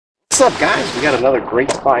What's up, guys? We got another great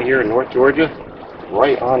spot here in North Georgia,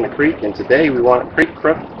 right on the creek, and today we want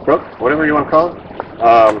brook, whatever you want to call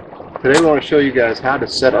it. Today we want to show you guys how to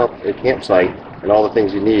set up a campsite and all the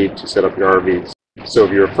things you need to set up your RVs. So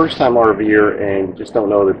if you're a first-time RVer and you just don't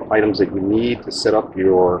know the items that you need to set up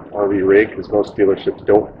your RV rig, because most dealerships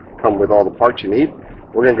don't come with all the parts you need,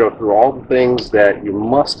 we're going to go through all the things that you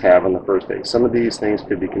must have on the first day. Some of these things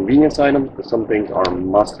could be convenience items, but some things are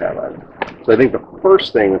must-have items. So I think the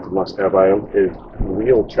first thing that's a must-have item is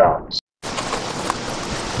wheel chocks.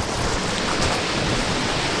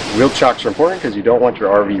 Wheel chocks are important because you don't want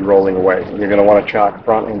your RV rolling away. You're going to want to chock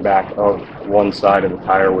front and back of one side of the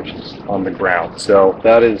tire, which is on the ground. So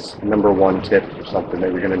that is number one tip for something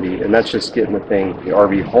that you're going to need. And that's just getting the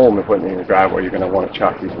RV home and putting it in the driveway. You're going to want to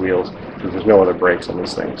chock these wheels because there's no other brakes on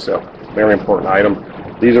this thing. So very important item.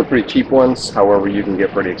 These are pretty cheap ones. However, you can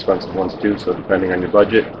get pretty expensive ones too. So depending on your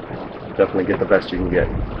budget, definitely get the best you can get.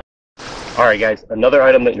 Alright guys, another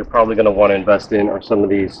item that you're probably going to want to invest in are some of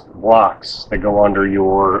these blocks that go under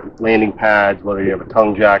your landing pads, whether you have a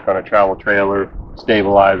tongue jack on a travel trailer,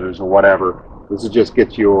 stabilizers, or whatever. This is just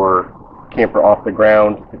gets your camper off the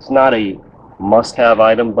ground. It's not a must-have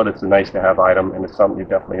item, but it's a nice-to-have item, and it's something you're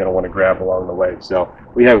definitely going to want to grab along the way. So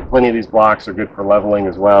we have plenty of these blocks. They're good for leveling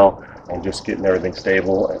as well, and just getting everything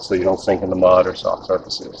stable and so you don't sink in the mud or soft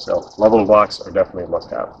surfaces. So leveling blocks are definitely a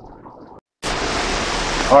must-have.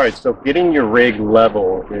 Alright, so getting your rig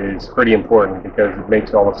level is pretty important because it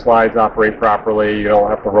makes all the slides operate properly. You don't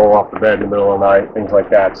have to roll off the bed in the middle of the night, things like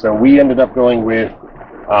that. So we ended up going with,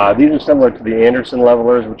 these are similar to the Anderson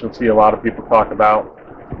levelers, which you'll see a lot of people talk about.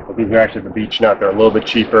 But these are actually the beach nut. They're a little bit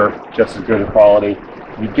cheaper, just as good a quality.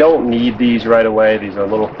 You don't need these right away. These are a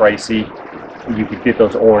little pricey. You could get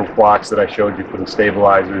those orange blocks that I showed you for the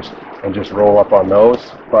stabilizers and just roll up on those.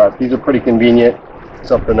 But these are pretty convenient,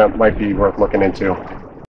 something that might be worth looking into.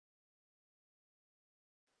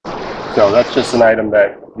 So that's just an item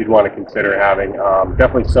that you'd want to consider having.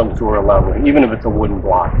 Definitely some sort of leveling, even if it's a wooden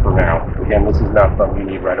block for now. Again, this is not something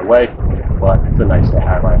you need right away, but it's a nice to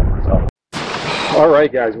have item. So.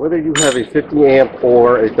 Alright guys, whether you have a 50 amp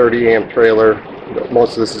or a 30 amp trailer,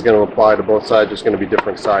 most of this is going to apply to both sides, just going to be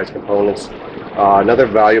different size components. Another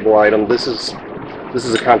valuable item, this is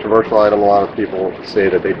a controversial item. A lot of people say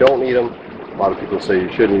that they don't need them. A lot of people say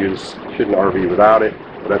you shouldn't RV without it,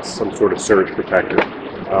 but that's some sort of surge protector.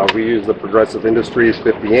 We use the Progressive Industries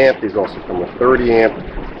 50 amp. These also come with 30 amp,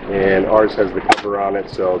 and ours has the cover on it.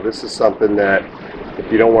 So this is something that if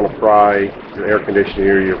you don't want to fry your air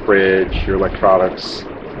conditioner, your fridge, your electronics,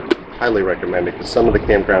 highly recommend it because some of the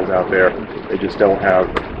campgrounds out there, they just don't have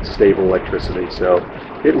stable electricity. So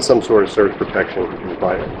getting some sort of surge protection is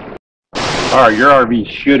vital. Alright, your RV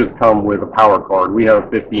should have come with a power cord. We have a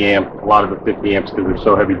 50 amp. A lot of the 50 amps, because they're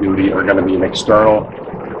so heavy duty, are going to be an external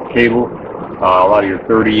cable. A lot of your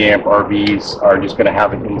 30 amp RVs are just going to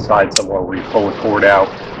have it inside somewhere where you pull the cord out.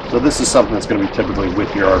 So this is something that's going to be typically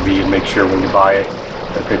with your RV, and make sure when you buy it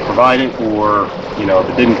that they provide it, or if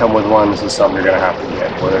it didn't come with one, this is something you're going to have to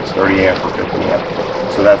get, whether it's 30 amp or 50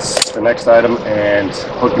 amp. So that's the next item, and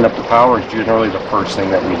hooking up the power is generally the first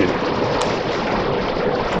thing that we do.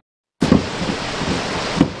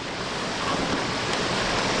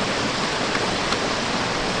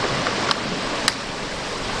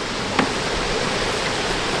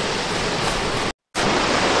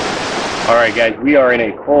 Alright guys, we are in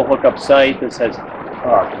a full hookup site. This has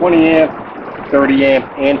 20 amp, 30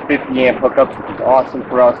 amp, and 50 amp hookups, which is awesome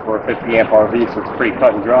for us. We're a 50 amp RV, so it's pretty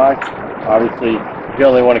cut and dry. Obviously, you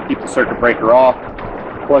generally want to keep the circuit breaker off.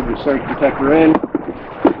 Plug your surge protector in.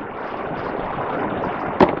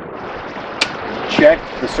 Check.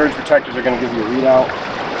 The surge protectors are going to give you a readout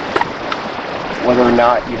whether or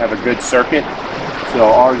not you have a good circuit. So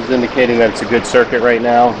ours is indicating that it's a good circuit right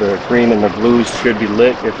now. The green and the blues should be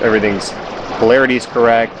lit if everything's polarity is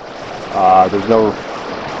correct. There's no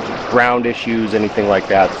ground issues, anything like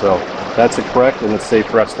that. So that's correct, and it's safe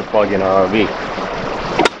for us to plug in our RV.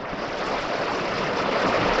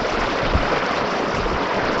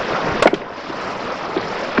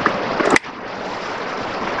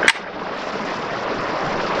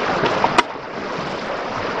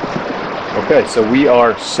 Okay, so we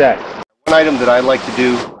are set. One item that I like to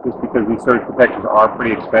do, just because these surge protectors are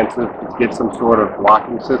pretty expensive, is get some sort of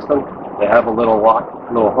locking system. They have a little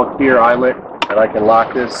hook here, eyelet, that I can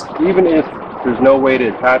lock this. Even if there's no way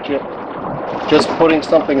to attach it, just putting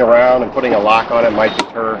something around and putting a lock on it might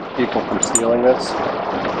deter people from stealing this.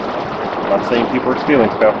 I'm not saying people are stealing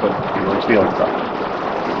stuff, but people are stealing stuff.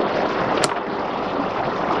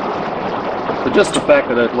 So just the fact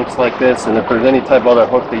that it looks like this, and if there's any type of other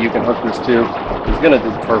hook that you can hook this to, is going to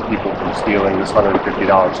deter people from stealing this $150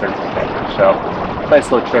 circuit breaker. So,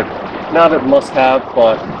 nice little trick. Not a must-have,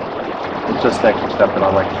 but it's just an extra step that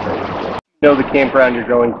I like to take. You know the campground you're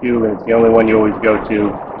going to, and it's the only one you always go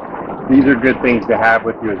to. These are good things to have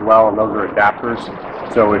with you as well, and those are adapters.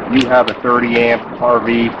 So if you have a 30 amp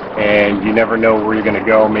RV and you never know where you're going to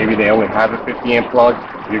go, maybe they only have a 50 amp plug,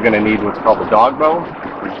 you're going to need what's called a dog bone.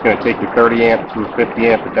 You're just going to take your 30 amp to a 50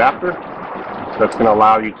 amp adapter. So that's going to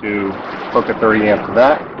allow you to hook a 30 amp to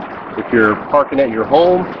that. If you're parking at your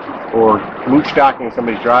home or mooch docking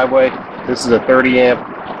somebody's driveway, this is a 30 amp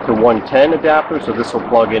to 110 adapter, so this will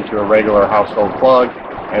plug into a regular household plug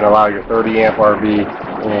and allow your 30 amp RV.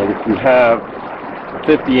 And if you have a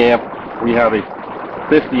 50 amp, we have a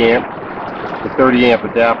 50 amp to 30 amp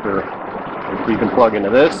adapter, which you can plug into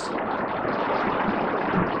this,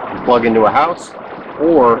 plug into a house,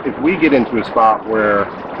 or if we get into a spot where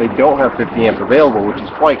they don't have 50 amp available, which is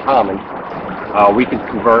quite common, we can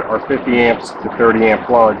convert our 50 amps to 30 amp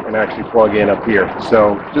plug and actually plug in up here.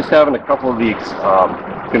 So just having a couple of these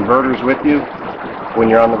converters with you when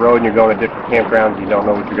you're on the road and you're going to different campgrounds, you don't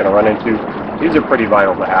know what you're going to run into. These are pretty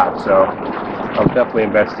vital to have. So I'll definitely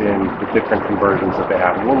invest in the different conversions that they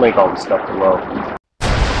have. And we'll link all this stuff below.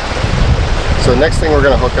 So the next thing we're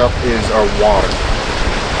going to hook up is our water.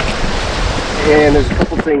 And there's a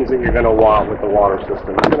couple things that you're going to want with the water system.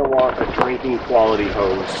 You're going to want a drinking quality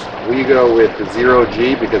hose. We go with the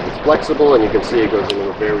 0G because it's flexible, and you can see it goes into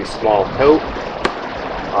a very small tote.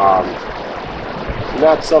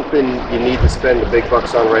 Not something you need to spend the big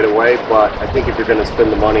bucks on right away, but I think if you're going to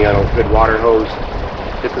spend the money on a good water hose,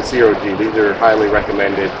 get the 0G. These are highly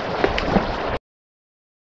recommended.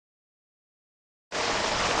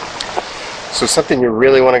 So something you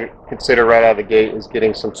really want to consider right out of the gate is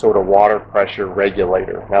getting some sort of water pressure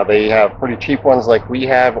regulator. Now they have pretty cheap ones like we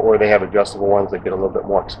have, or they have adjustable ones that get a little bit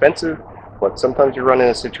more expensive, but sometimes you run in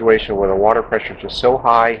a situation where the water pressure is just so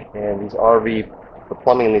high and the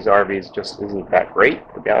plumbing in these RVs just isn't that great,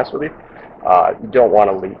 to be honest with you. You don't want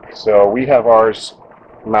to leak. So we have ours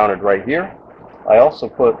mounted right here. I also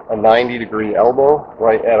put a 90-degree elbow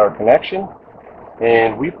right at our connection,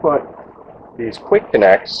 and we put these quick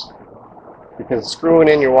connects because screwing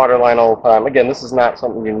in your water line all the time, again, this is not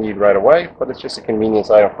something you need right away, but it's just a convenience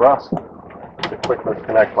item for us to quickly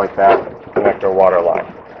connect like that to connect our water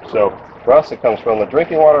line. So for us, it comes from the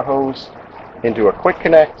drinking water hose into a quick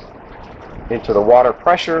connect, into the water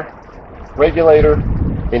pressure regulator,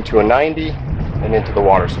 into a 90, and into the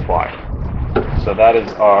water supply. So that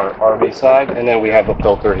is our RV side, and then we have a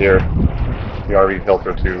filter here, the RV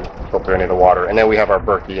filter to filter any of the water, and then we have our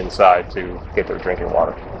Berkey inside to get their drinking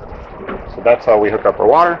water. So that's how we hook up our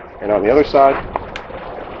water. And on the other side,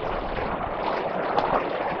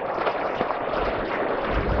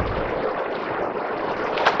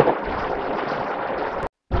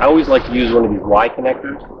 I always like to use one of these Y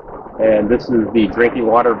connectors, and this is the drinking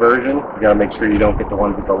water version. You gotta make sure you don't get the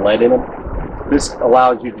ones with the lead in them. This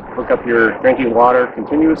allows you to hook up your drinking water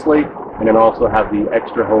continuously, and then also have the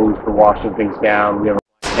extra hose for washing things down. We have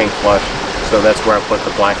a tank flush, so that's where I put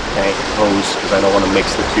the black tank hose because I don't want to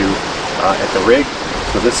mix the two at the rig.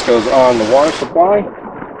 So this goes on the water supply.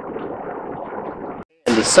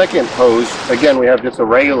 And the second hose, again, we have just a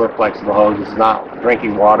regular flexible hose. This is not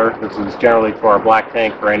drinking water. This is generally for our black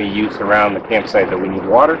tank for any use around the campsite that we need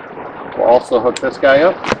water. We'll also hook this guy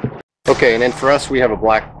up. Okay, and then for us, we have a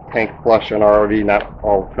black tank flush on our RV. Not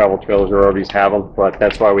all travel trailers or RVs have them, but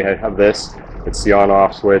that's why we have this. It's the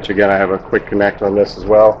on-off switch. Again, I have a quick connect on this as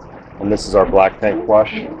well, and this is our black tank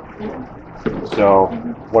flush. So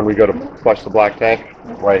when we go to flush the black tank,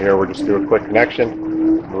 right here, we'll just do a quick connection,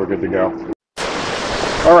 and we're good to go.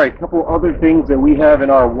 All right, a couple other things that we have in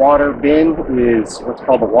our water bin is what's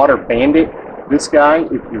called the Water Bandit. This guy,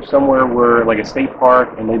 if you're somewhere where, like a state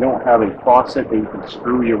park, and they don't have a faucet that you can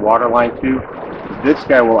screw your water line to, this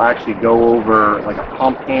guy will actually go over like a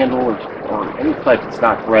pump handle or any type that's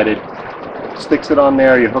not threaded. Sticks it on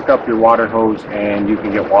there, you hook up your water hose, and you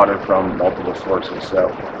can get water from multiple sources.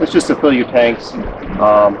 So it's just to fill your tanks.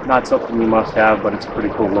 Not something you must have, but it's a pretty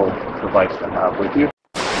cool little device to have with you.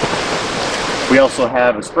 We also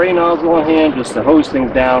have a spray nozzle on hand just to hose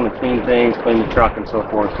things down and clean things, clean the truck and so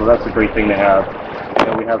forth. So that's a great thing to have.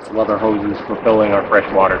 And we have some other hoses for filling our fresh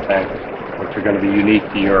water tank, which are going to be unique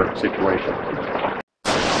to your situation.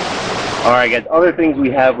 All right, guys, other things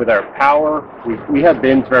we have with our power, we have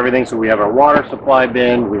bins for everything. So we have our water supply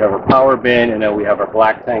bin, we have our power bin, and then we have our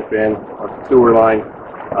black tank bin, our sewer line.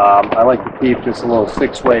 I like to keep just a little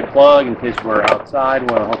 6-way plug in case we're outside,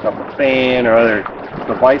 we want to hook up a fan or other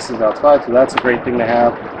devices outside, so that's a great thing to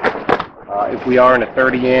have. If we are in a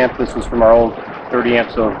 30 amp, this was from our old 30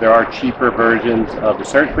 amps, so there are cheaper versions of the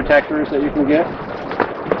surge protectors that you can get.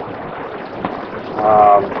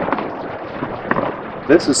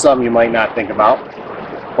 This is something you might not think about,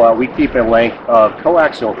 but we keep a length of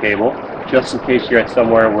coaxial cable just in case you're at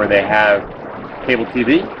somewhere where they have cable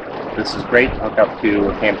TV. This is great to hook up to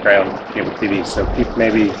a campground cable TV. So keep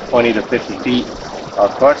maybe 20 to 50 feet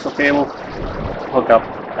of coaxial cable, hook up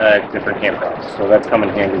at different campgrounds. So that's come in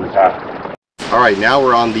handy with that. All right, now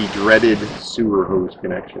we're on the dreaded sewer hose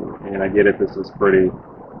connection. And I get it, this is pretty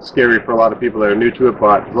scary for a lot of people that are new to it,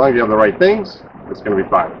 but as long as you have the right things, it's going to be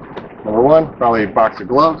fine. Number one, probably a box of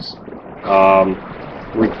gloves.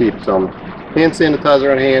 We keep some hand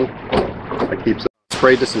sanitizer on hand. I keep some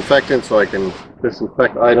spray disinfectant so I can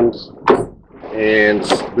disinfect items. And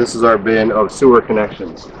this is our bin of sewer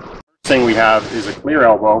connections. First thing we have is a clear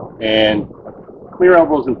elbow, and a clear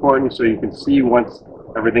elbow is important so you can see once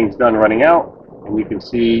everything's done running out, and you can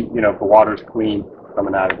see, you know, if the water's clean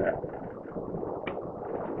coming out of there.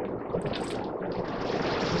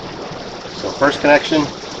 So first connection,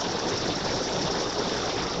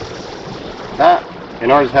 that,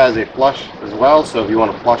 and ours has a flush as well, so if you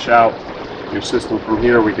want to flush out your system from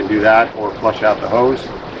here, we can do that, or flush out the hose.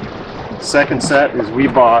 Second set is we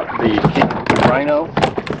bought the Rhino,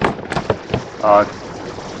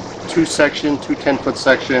 two 10-foot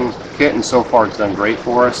section kit, and so far it's done great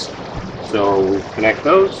for us. So we connect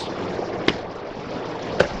those.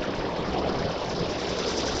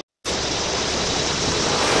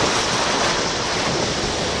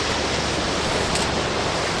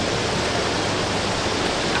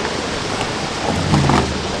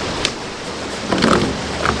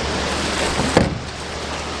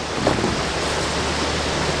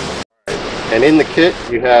 And in the kit,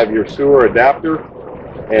 you have your sewer adapter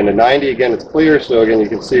and a 90. Again, it's clear, so again, you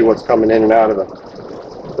can see what's coming in and out of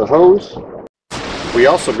the hose. We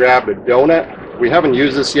also grabbed a donut. We haven't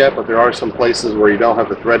used this yet, but there are some places where you don't have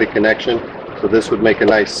the threaded connection. So this would make a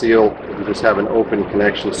nice seal if you just have an open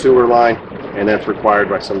connection sewer line, and that's required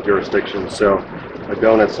by some jurisdictions. So a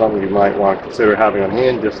donut's something you might want to consider having on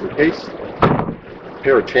hand just in case. A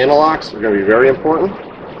pair of channel locks are going to be very important.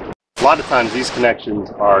 A lot of times these connections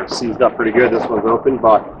are seized up pretty good. This one's open,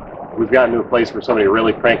 but we've gotten to a place where somebody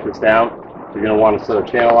really cranked this down. You're going to want a set of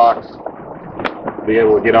channel locks to be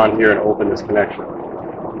able to get on here and open this connection.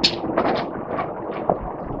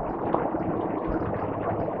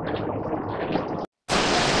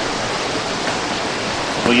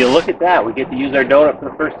 Well, you look at that. We get to use our donut for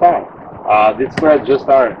the first time. These threads just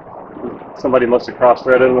aren't. Somebody must have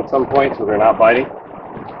cross-threaded them at some point, so they're not biting.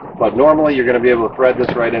 But normally you're going to be able to thread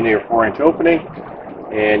this right into your 4-inch opening,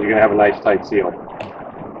 and you're going to have a nice tight seal.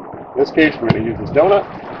 In this case, we're going to use this donut,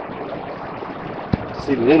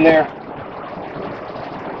 seat it in there,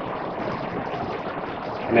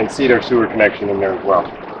 and then seat our sewer connection in there as well.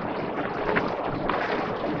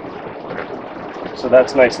 So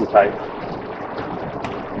that's nice and tight.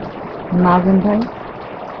 Nice and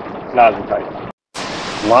tight? Nice and tight.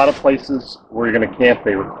 A lot of places where you're going to camp,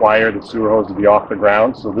 they require the sewer hose to be off the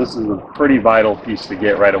ground, so this is a pretty vital piece to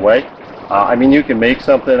get right away. I mean, you can make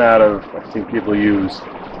something out of, I've seen people use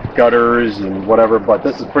gutters and whatever, but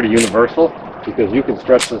this is pretty universal because you can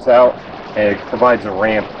stretch this out and it provides a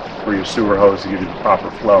ramp for your sewer hose to give you the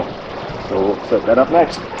proper flow. So we'll set that up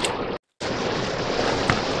next.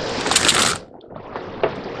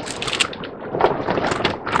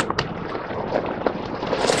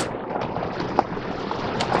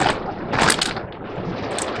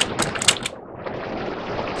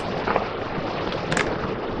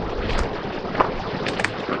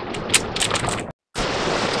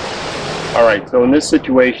 Alright, so in this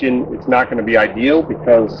situation, it's not going to be ideal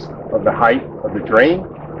because of the height of the drain.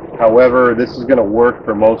 However, this is going to work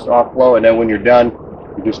for most offload, and then when you're done,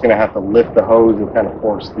 you're just going to have to lift the hose and kind of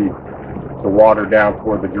force the water down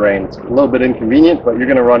toward the drain. It's a little bit inconvenient, but you're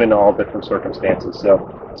going to run into all different circumstances. So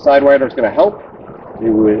Sidewinder is going to help.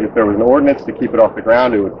 If there was an ordinance to keep it off the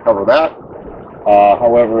ground, it would cover that.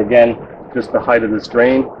 However, again, just the height of this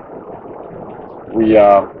drain,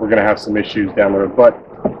 we're going to have some issues down the road. But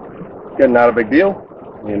again, not a big deal,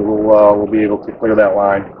 and we'll be able to clear that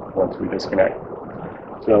line once we disconnect.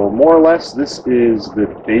 So more or less, this is the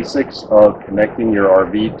basics of connecting your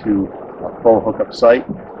RV to a full hookup site.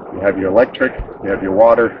 You have your electric, you have your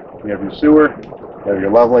water, you have your sewer, you have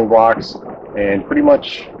your leveling blocks, and pretty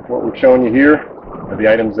much what we're showing you here are the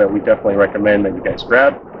items that we definitely recommend that you guys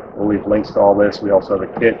grab. We'll leave links to all this. We also have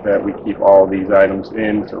a kit that we keep all these items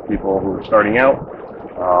in so people who are starting out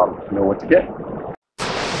know what to get.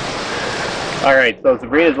 Alright, so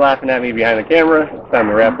Sabrina's laughing at me behind the camera. It's time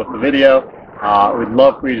to wrap up the video. We'd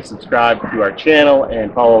love for you to subscribe to our channel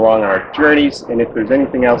and follow along our journeys. And if there's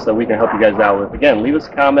anything else that we can help you guys out with, again, leave us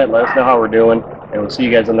a comment, let us know how we're doing, and we'll see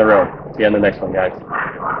you guys on the road. See you on the next one, guys.